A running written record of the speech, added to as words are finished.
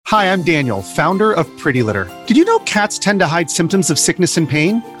Hi, I'm Daniel, founder of Pretty Litter. Did you know cats tend to hide symptoms of sickness and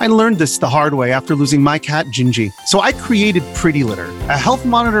pain? I learned this the hard way after losing my cat, Gingy. So I created Pretty Litter, a health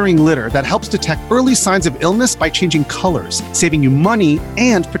monitoring litter that helps detect early signs of illness by changing colors, saving you money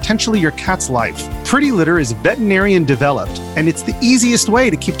and potentially your cat's life. Pretty Litter is veterinarian developed, and it's the easiest way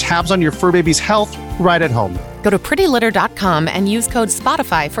to keep tabs on your fur baby's health right at home. Go to prettylitter.com and use code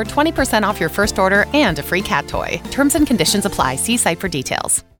SPOTIFY for 20% off your first order and a free cat toy. Terms and conditions apply. See site for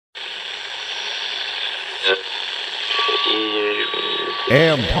details.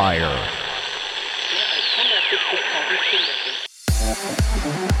 Empire.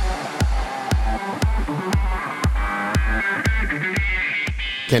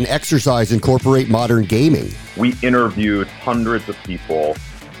 Can exercise incorporate modern gaming? We interviewed hundreds of people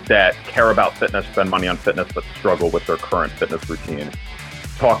that care about fitness, spend money on fitness, but struggle with their current fitness routine.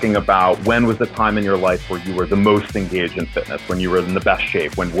 Talking about when was the time in your life where you were the most engaged in fitness, when you were in the best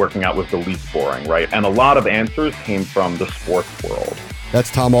shape, when working out was the least boring, right? And a lot of answers came from the sports world.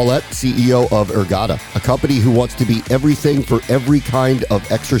 That's Tom Aulett, CEO of Ergata, a company who wants to be everything for every kind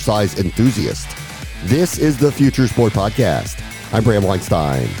of exercise enthusiast. This is the Future Sport Podcast. I'm Bram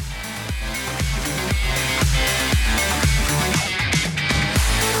Weinstein.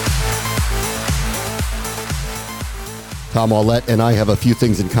 Tom Aulett and I have a few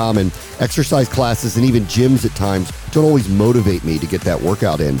things in common. Exercise classes and even gyms at times don't always motivate me to get that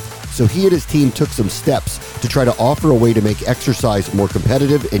workout in. So he and his team took some steps to try to offer a way to make exercise more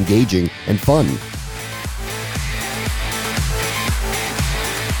competitive, engaging, and fun.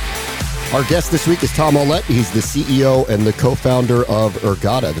 Our guest this week is Tom Aulett. He's the CEO and the co-founder of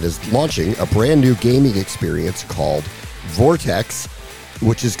Ergata that is launching a brand new gaming experience called Vortex,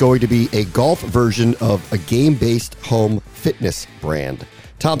 which is going to be a golf version of a game-based home fitness brand.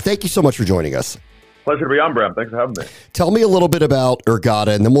 Tom, thank you so much for joining us. Pleasure to be on, Bram. Thanks for having me. Tell me a little bit about Ergata,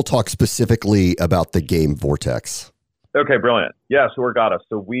 and then we'll talk specifically about the game Vortex. Okay, brilliant. Yeah, so Ergata.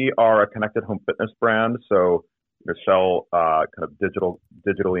 So we are a connected home fitness brand. So we sell kind of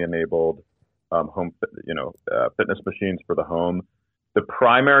digitally enabled home fitness machines for the home. The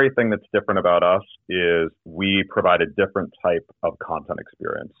primary thing that's different about us is we provide a different type of content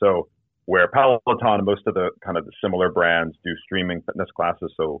experience. So where Peloton and most of the kind of the similar brands do streaming fitness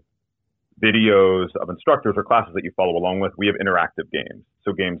classes, so videos of instructors or classes that you follow along with, we have interactive games.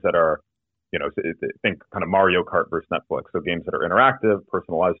 So games that are, think kind of Mario Kart versus Netflix. So games that are interactive,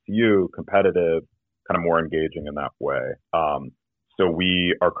 personalized to you, competitive, kind of more engaging in that way. So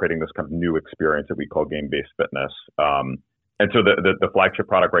we are creating this kind of new experience that we call game-based fitness. And so the flagship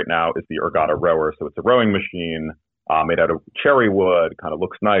product right now is the Ergata Rower. So it's a rowing machine made out of cherry wood, kind of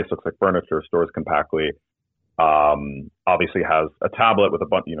looks nice, looks like furniture, stores compactly. Obviously has a tablet with a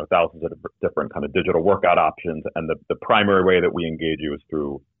bunch, thousands of different kind of digital workout options. And the primary way that we engage you is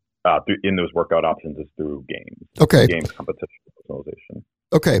through in those workout options is through games. Okay. Games, competition, personalization.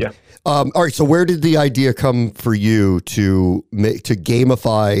 Okay. Yeah. All right. So where did the idea come for you to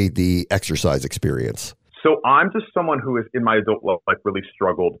gamify the exercise experience? So I'm just someone who is in my adult life really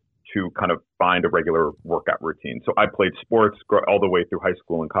struggled to kind of find a regular workout routine. So I played sports all the way through high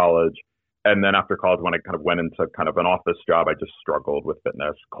school and college. And then after college, when I kind of went into kind of an office job, I just struggled with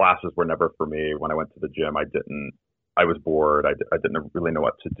fitness. Classes were never for me. When I went to the gym, I was bored. I didn't really know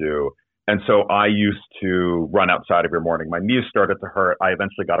what to do. And so I used to run outside every morning. My knees started to hurt. I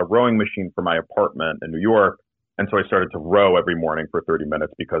eventually got a rowing machine for my apartment in New York. And so I started to row every morning for 30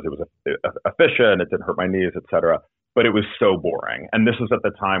 minutes because it was efficient, it didn't hurt my knees, et cetera. But it was so boring. And this was at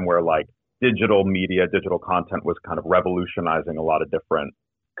the time where like digital media, digital content was kind of revolutionizing a lot of different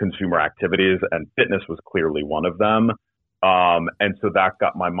consumer activities, and fitness was clearly one of them. And so that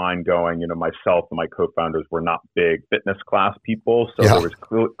got my mind going. Myself and my co-founders were not big fitness class people. So there was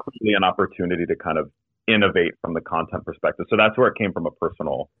clearly an opportunity to kind of innovate from the content perspective. So that's where it came from, a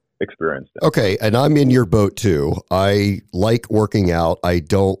personal experience. Okay. And I'm in your boat too. I like working out. I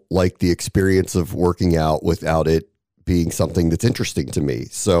don't like the experience of working out without it being something that's interesting to me.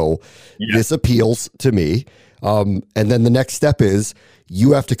 So this appeals to me. And then the next step is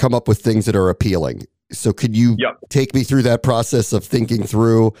you have to come up with things that are appealing. So could you take me through that process of thinking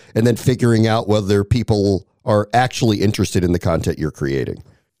through and then figuring out whether people are actually interested in the content you're creating?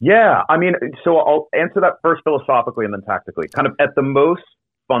 Yeah. I mean, so I'll answer that first philosophically and then tactically. Kind of at the most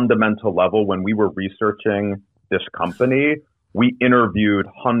fundamental level, when we were researching this company, we interviewed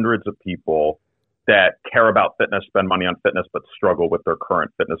hundreds of people that care about fitness, spend money on fitness, but struggle with their current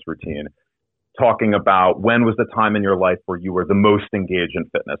fitness routine. Talking about when was the time in your life where you were the most engaged in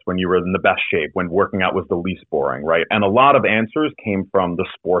fitness, when you were in the best shape, when working out was the least boring, right? And a lot of answers came from the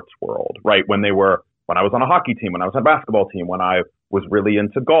sports world, right? When they were when I was on a hockey team, when I was on a basketball team, when I was really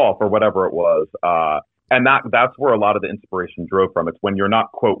into golf or whatever it was. And that's where a lot of the inspiration drove from. It's when you're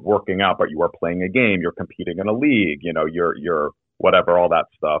not, quote, working out, but you are playing a game, you're competing in a league, you know, you're whatever, all that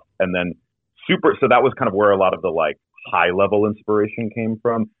stuff. And then so that was kind of where a lot of the like high level inspiration came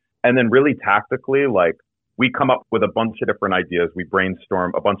from. And then really tactically, like we come up with a bunch of different ideas. We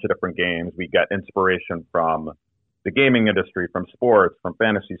brainstorm a bunch of different games. We get inspiration from the gaming industry, from sports, from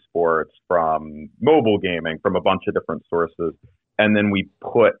fantasy sports, from mobile gaming, from a bunch of different sources. And then we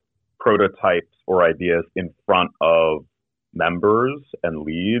put prototypes or ideas in front of members and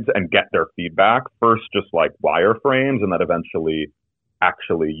leads and get their feedback. First, just like wireframes, and then eventually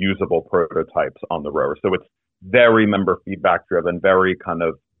actually usable prototypes on the rower. So it's very member feedback driven, very kind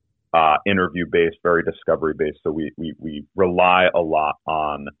of interview based, very discovery based. So we rely a lot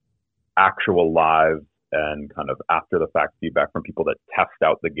on actual live and kind of after the fact feedback from people that test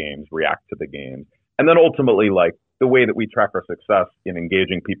out the games, react to the games. And then ultimately, like the way that we track our success in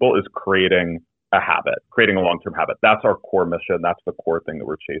engaging people is creating a habit, creating a long-term habit. That's our core mission. That's the core thing that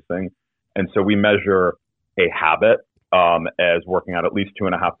we're chasing. And so we measure a habit as working out at least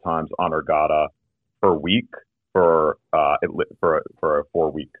 2.5 times on Ergatta per week for a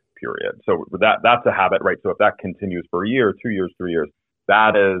 4-week period. So that's a habit, right? So if that continues for a year, 2 years, 3 years,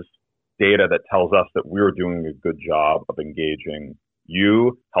 that is data that tells us that we're doing a good job of engaging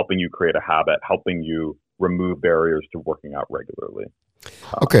you, helping you create a habit, helping you remove barriers to working out regularly.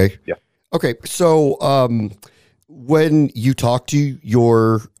 Okay. Yeah. Okay. So when you talk to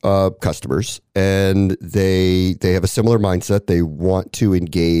your customers and they have a similar mindset, they want to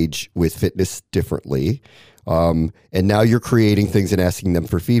engage with fitness differently, and now you're creating things and asking them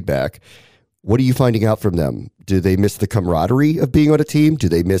for feedback. What are you finding out from them? Do they miss the camaraderie of being on a team? Do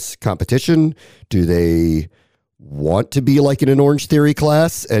they miss competition? Do they want to be like in an Orange Theory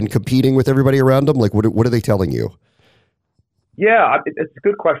class and competing with everybody around them? Like, what are they telling you? Yeah, it's a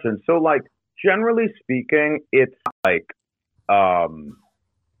good question. So, like, generally speaking, it's like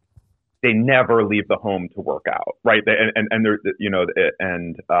they never leave the home to work out, right? And they're, you know,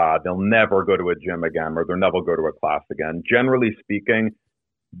 and they'll never go to a gym again, or they'll never go to a class again. Generally speaking,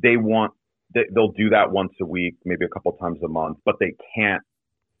 they'll do that once a week, maybe a couple times a month, but they can't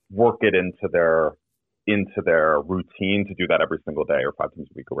work it into their routine to do that every single day or 5 times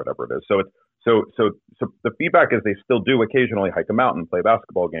a week or whatever it is. So the feedback is they still do occasionally hike a mountain, play a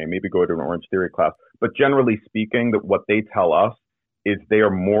basketball game, maybe go to an Orange Theory class. But generally speaking, that what they tell us is they are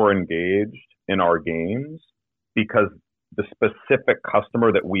more engaged in our games because the specific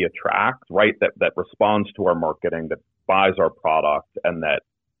customer that we attract, right, that responds to our marketing, that buys our product, and that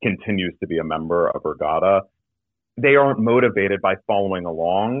continues to be a member of Ergatta, they aren't motivated by following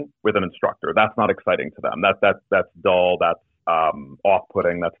along with an instructor. That's not exciting to them. That's dull. That's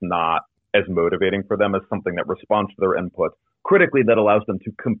off-putting. That's not as motivating for them as something that responds to their inputs critically, that allows them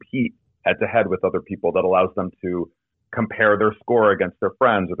to compete head-to-head with other people, that allows them to compare their score against their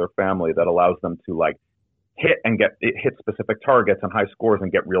friends or their family, that allows them to like hit specific targets and high scores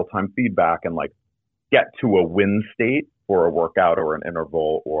and get real-time feedback and like get to a win state for a workout or an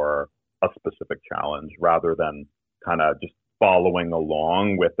interval or a specific challenge, rather than kind of just following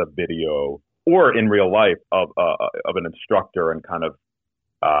along with a video or in real life of an instructor and kind of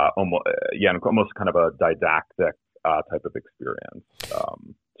almost kind of a didactic type of experience.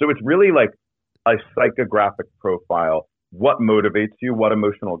 So it's really like a psychographic profile. What motivates you? What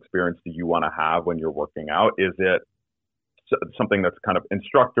emotional experience do you want to have when you're working out? Is it something that's kind of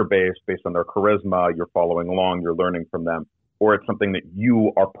instructor based on their charisma, you're following along, you're learning from them, or it's something that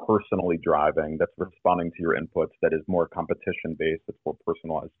you are personally driving, that's responding to your inputs, that is more competition based, that's more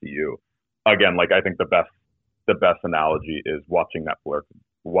personalized to you? Again, like I think the best analogy is watching Netflix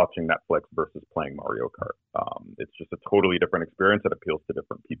versus playing Mario Kart. It's just a totally different experience that appeals to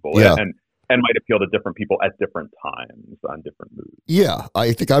different people. Yeah. And might appeal to different people at different times on different moods. Yeah,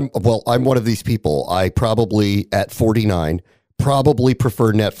 I think I'm one of these people. I probably at 49 probably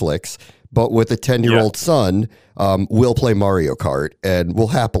prefer Netflix, but with a 10-year-old son, we'll play Mario Kart and we'll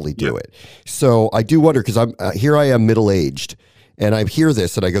happily do it. So I do wonder, because here I am middle-aged and I hear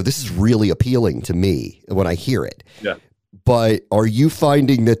this and I go, this is really appealing to me when I hear it. Yeah. But are you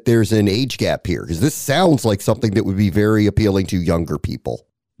finding that there's an age gap here? Because this sounds like something that would be very appealing to younger people.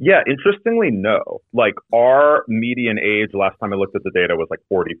 Yeah, interestingly, no. Like our median age, last time I looked at the data, was like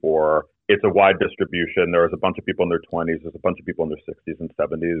 44. It's a wide distribution. There's a bunch of people in their 20s. There's a bunch of people in their 60s and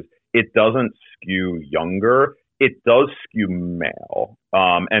 70s. It doesn't skew younger. It does skew male,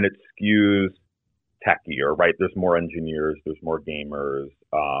 and it skews techier, right? There's more engineers. There's more gamers.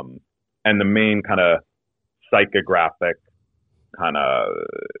 And the main kind of psychographic kind of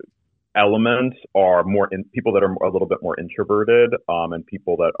elements are people that are a little bit more introverted, and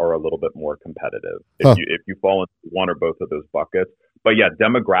people that are a little bit more competitive. If you fall into one or both of those buckets. But yeah,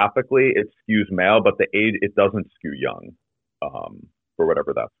 demographically it skews male, but the age, it doesn't skew young, for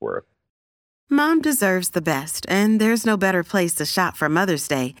whatever that's worth. Mom deserves the best, and there's no better place to shop for Mother's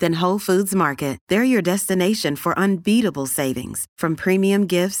Day than Whole Foods Market. They're your destination for unbeatable savings, from premium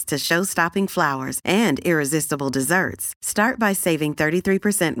gifts to show-stopping flowers and irresistible desserts. Start by saving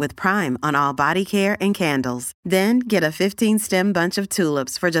 33% with Prime on all body care and candles. Then get a 15-stem bunch of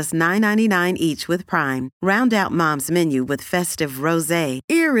tulips for just $9.99 each with Prime. Round out Mom's menu with festive rosé,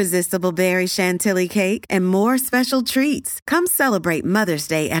 irresistible berry chantilly cake, and more special treats. Come celebrate Mother's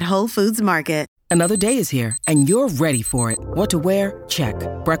Day at Whole Foods Market. Another day is here, and you're ready for it. What to wear? Check.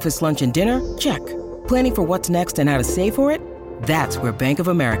 Breakfast, lunch, and dinner? Check. Planning for what's next and how to save for it? That's where Bank of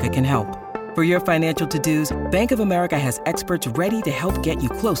America can help. For your financial to-dos, Bank of America has experts ready to help get you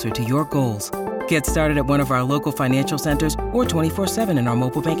closer to your goals. Get started at one of our local financial centers or 24/7 in our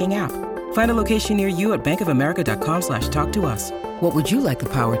mobile banking app. Find a location near you at bankofamerica.com/talktous. What would you like the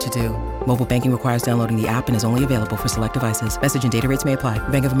power to do? Mobile banking requires downloading the app and is only available for select devices. Message and data rates may apply.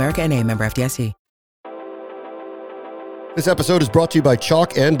 Bank of America NA, member FDIC. This episode is brought to you by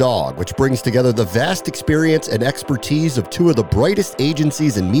Chalk and Dog, which brings together the vast experience and expertise of two of the brightest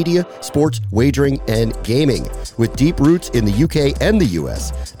agencies in media, sports, wagering, and gaming. With deep roots in the UK and the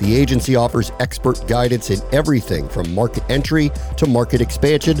US, the agency offers expert guidance in everything from market entry to market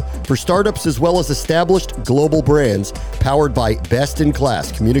expansion for startups as well as established global brands, powered by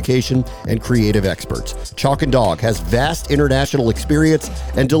best-in-class communication and creative experts. Chalk and Dog has vast international experience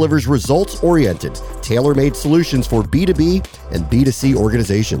and delivers results-oriented, tailor-made solutions for B2B and B2C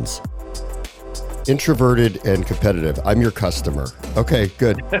organizations. Introverted and competitive. I'm your customer. Okay,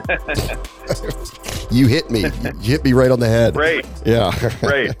 good. You hit me. You hit me right on the head. Right. Yeah.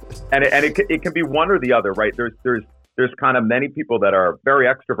 Right. And it can be one or the other, right? There's kind of many people that are very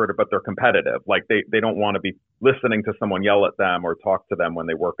extroverted, but they're competitive. Like they don't want to be listening to someone yell at them or talk to them when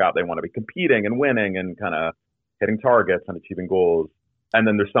they work out. They want to be competing and winning and kind of hitting targets and achieving goals. And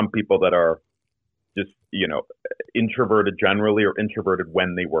then there's some people that are just, introverted generally or introverted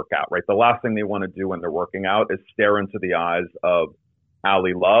when they work out, right? The last thing they want to do when they're working out is stare into the eyes of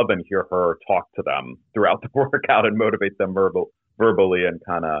Ally Love and hear her talk to them throughout the workout and motivate them verbally and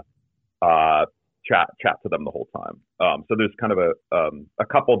kind of chat to them the whole time. So there's kind of a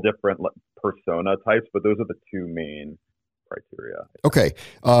couple different persona types, but those are the two main criteria. Okay.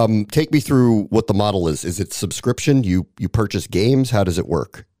 Take me through what the model is. Is it subscription? You purchase games? How does it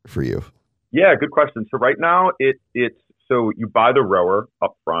work for you? Yeah, good question. So right now it's so you buy the rower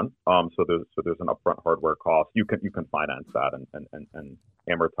up front. So there's an upfront hardware cost. You can finance that and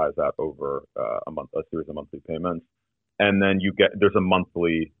amortize that over a series of monthly payments. And then there's a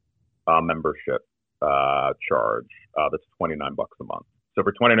monthly membership charge that's $29 a month. So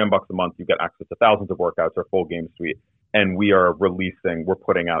for $29 a month, you get access to thousands of workouts, our full game suite, and we're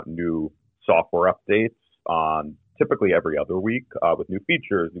putting out new software updates on typically every other week with new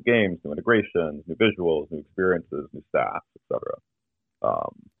features, new games, new integrations, new visuals, new experiences, new stats, etc.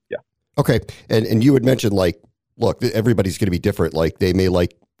 Yeah. Okay. And you had mentioned, look, everybody's going to be different. Like they may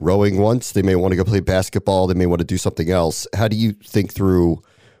like rowing once, they may want to go play basketball, they may want to do something else. How do you think through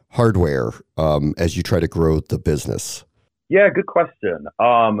hardware as you try to grow the business? Yeah, good question.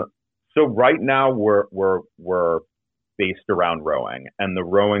 So right now we're based around rowing, and the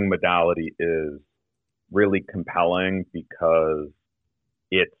rowing modality is really compelling because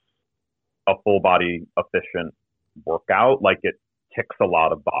it's a full body efficient workout. Like it ticks a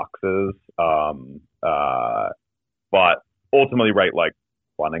lot of boxes. But ultimately, right, like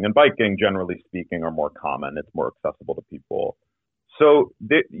running and biking, generally speaking, are more common. It's more accessible to people. So,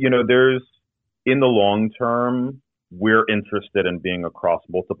 there's in the long term, we're interested in being across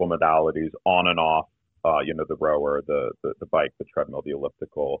multiple modalities on and off, the rower, the bike, the treadmill, the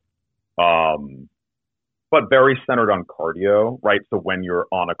elliptical. But very centered on cardio, right? So when you're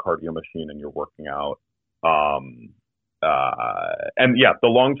on a cardio machine and you're working out, the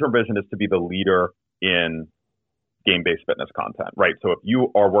long-term vision is to be the leader in game-based fitness content, right? So if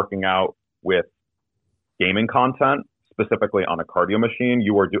you are working out with gaming content, specifically on a cardio machine,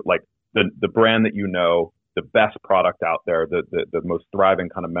 you are the brand that the best product out there, the most thriving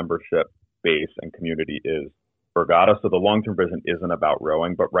kind of membership base and community is Borgata. So the long-term vision isn't about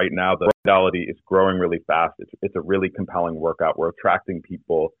rowing, but right now the modality is growing really fast. It's a really compelling workout. We're attracting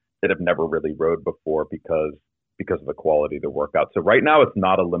people that have never really rowed before because of the quality of the workout. So right now it's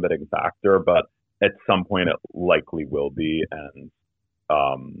not a limiting factor, but at some point it likely will be. And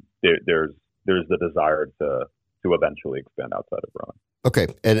there's the desire to eventually expand outside of rowing. Okay.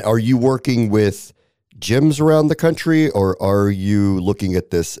 And are you working with gyms around the country, or are you looking at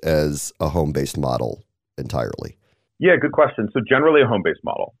this as a home-based model entirely? Yeah, good question. So generally a home-based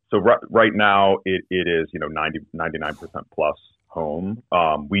model. So right now it is, 99% plus home.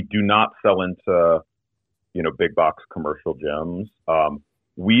 We do not sell into, big box commercial gyms.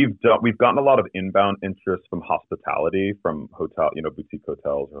 We've gotten a lot of inbound interest from hospitality, from boutique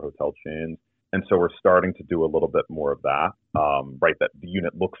hotels or hotel chains. And so we're starting to do a little bit more of that, right? That the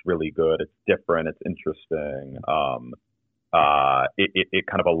unit looks really good. It's different. It's interesting. It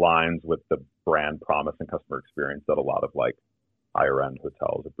kind of aligns with the brand promise and customer experience that a lot of like higher end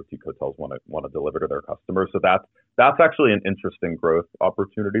hotels or boutique hotels want to deliver to their customers. So that's actually an interesting growth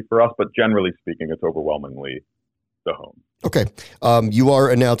opportunity for us. But generally speaking, it's overwhelmingly the home. Okay. You are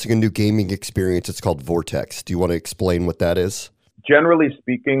announcing a new gaming experience. It's called Vortex. Do you want to explain what that is? Generally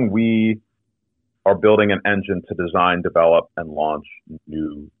speaking, we are building an engine to design, develop, and launch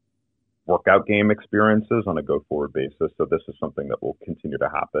new workout game experiences on a go-forward basis. So this is something that will continue to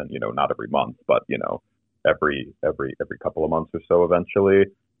happen, not every month, but, every couple of months or so eventually.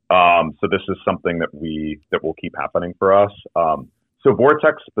 So this is something that will keep happening for us. So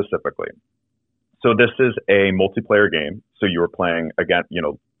Vortex specifically. So this is a multiplayer game. So you are playing again,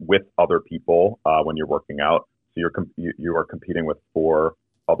 with other people when you're working out. So you are competing with 4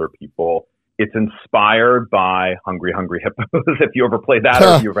 other people. It's inspired by Hungry Hippos. If you ever played that,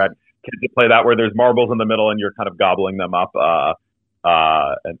 or if you've had kids that play that, where there's marbles in the middle and you're kind of gobbling them up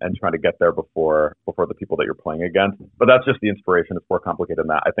and trying to get there before the people that you're playing against. But that's just the inspiration. It's more complicated than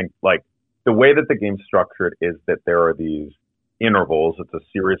that. I think like the way that the game's structured is that there are these intervals. It's a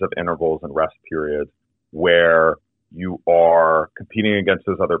series of intervals and rest periods where you are competing against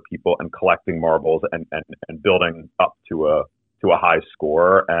those other people and collecting marbles and building up to a high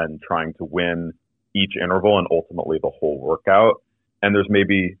score and trying to win each interval and ultimately the whole workout. And there's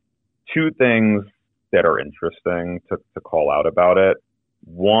maybe 2 things that are interesting to call out about it.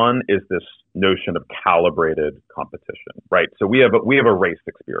 One is this notion of calibrated competition, right? So we have a race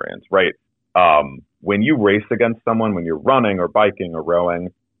experience, right? When you race against someone, when you're running or biking or rowing,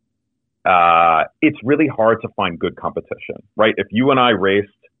 it's really hard to find good competition, right? If you and I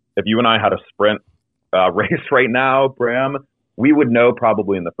had a sprint race right now, Bram, we would know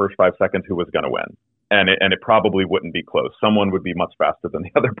probably in the first 5 seconds who was going to win. And it probably wouldn't be close. Someone would be much faster than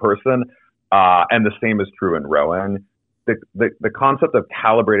the other person. And the same is true in rowing. The concept of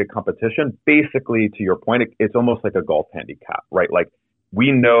calibrated competition, basically, to your point, it's almost like a golf handicap, right? Like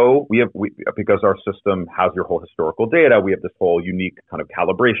we know because our system has your whole historical data, we have this whole unique kind of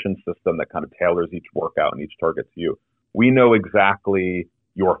calibration system that kind of tailors each workout and each target to you. We know exactly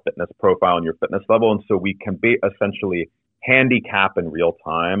your fitness profile and your fitness level. And so we can essentially handicap in real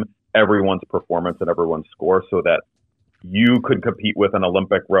time everyone's performance and everyone's score so that you could compete with an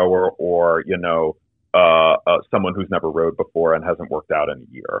Olympic rower or, someone who's never rowed before and hasn't worked out in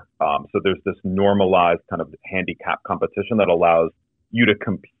a year. So there's this normalized kind of handicap competition that allows you to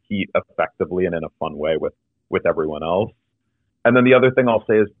compete effectively and in a fun way with everyone else. And then the other thing I'll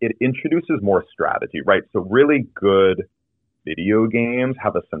say is it introduces more strategy, right? So really good video games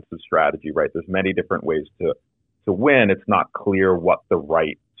have a sense of strategy, right? There's many different ways to win. It's not clear what the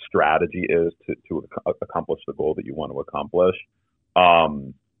right strategy is to accomplish the goal that you want to accomplish.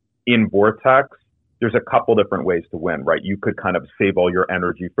 In Vortex, there's a couple different ways to win, right? You could kind of save all your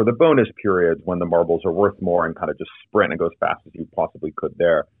energy for the bonus periods when the marbles are worth more and kind of just sprint and go as fast as you possibly could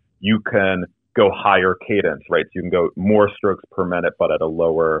there. You can go higher cadence, right? So you can go more strokes per minute, but at a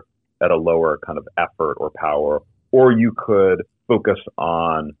lower kind of effort or power. Or you could focus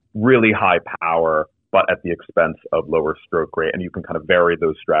on really high power, but at the expense of lower stroke rate. And you can kind of vary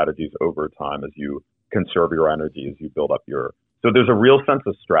those strategies over time as you conserve your energy, as you build up so there's a real sense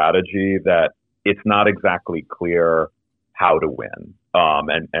of strategy that it's not exactly clear how to win.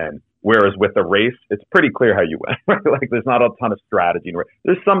 And whereas with the race, it's pretty clear how you win, right? Like there's not a ton of strategy.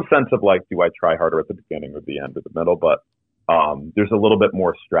 There's some sense of like, do I try harder at the beginning or the end or the middle? But there's a little bit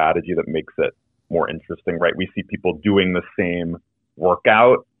more strategy that makes it more interesting, right? We see people doing the same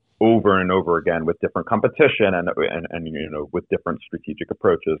workout over and over again with different competition and with different strategic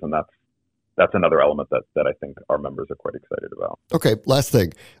approaches. And that's another element that I think our members are quite excited about. Okay, last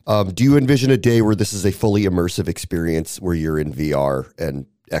thing. Do you envision a day where this is a fully immersive experience where you're in VR and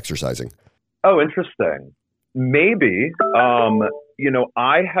exercising? Oh, interesting. Maybe.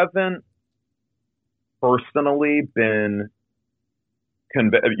 I haven't personally been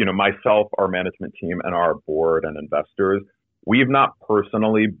myself, our management team, and our board and investors, we've not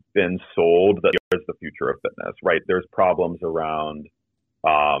personally been sold that there's the future of fitness, right? There's problems around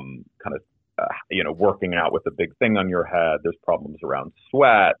kind of working out with a big thing on your head. There's problems around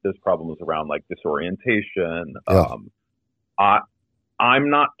sweat. There's problems around like disorientation. Yeah. I'm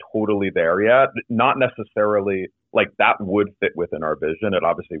not totally there yet. Not necessarily like that would fit within our vision. It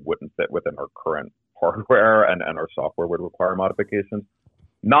obviously wouldn't fit within our current hardware, and our software would require modifications.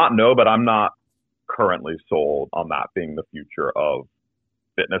 But I'm not currently sold on that being the future of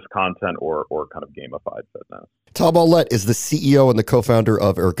fitness content or kind of gamified fitness. Tom Aulett is the CEO and the co-founder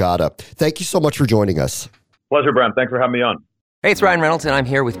of Ergata. Thank you so much for joining us. Pleasure, Brent. Thanks for having me on. Hey, it's Ryan Reynolds, and I'm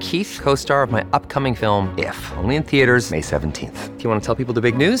here with Keith, co-star of my upcoming film, If, only in theaters May 17th. Do you want to tell people the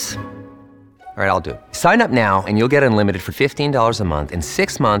big news? All right, I'll do it. Sign up now and you'll get unlimited for $15 a month and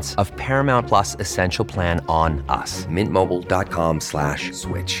 6 months of Paramount Plus Essential Plan on us.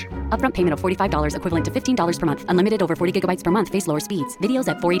 MintMobile.com/switch. Upfront payment of $45 equivalent to $15 per month. Unlimited over 40 gigabytes per month. Face lower speeds. Videos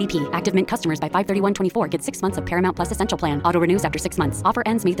at 480p. Active Mint customers by 531.24 get 6 months of Paramount Plus Essential Plan. Auto renews after 6 months. Offer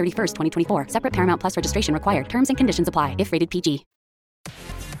ends May 31st, 2024. Separate Paramount Plus registration required. Terms and conditions apply if rated PG.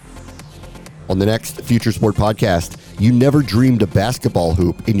 On the next Future Sport podcast, you never dreamed a basketball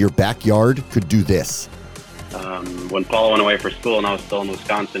hoop in your backyard could do this. When Paul went away for school and I was still in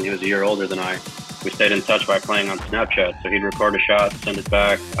Wisconsin, he was a year older than I. We stayed in touch by playing on Snapchat. So he'd record a shot, send it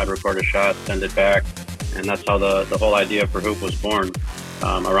back. I'd record a shot, send it back. And that's how the whole idea for Hoop was born,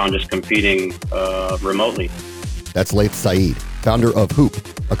 around just competing remotely. That's Laith Saeed, founder of Hoop,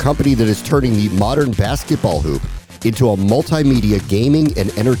 a company that is turning the modern basketball hoop into a multimedia gaming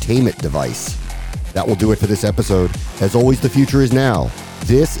and entertainment device. That will do it for this episode. As always, the future is now.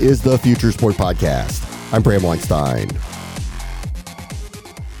 This is the Future Sport Podcast. I'm Bram Weinstein.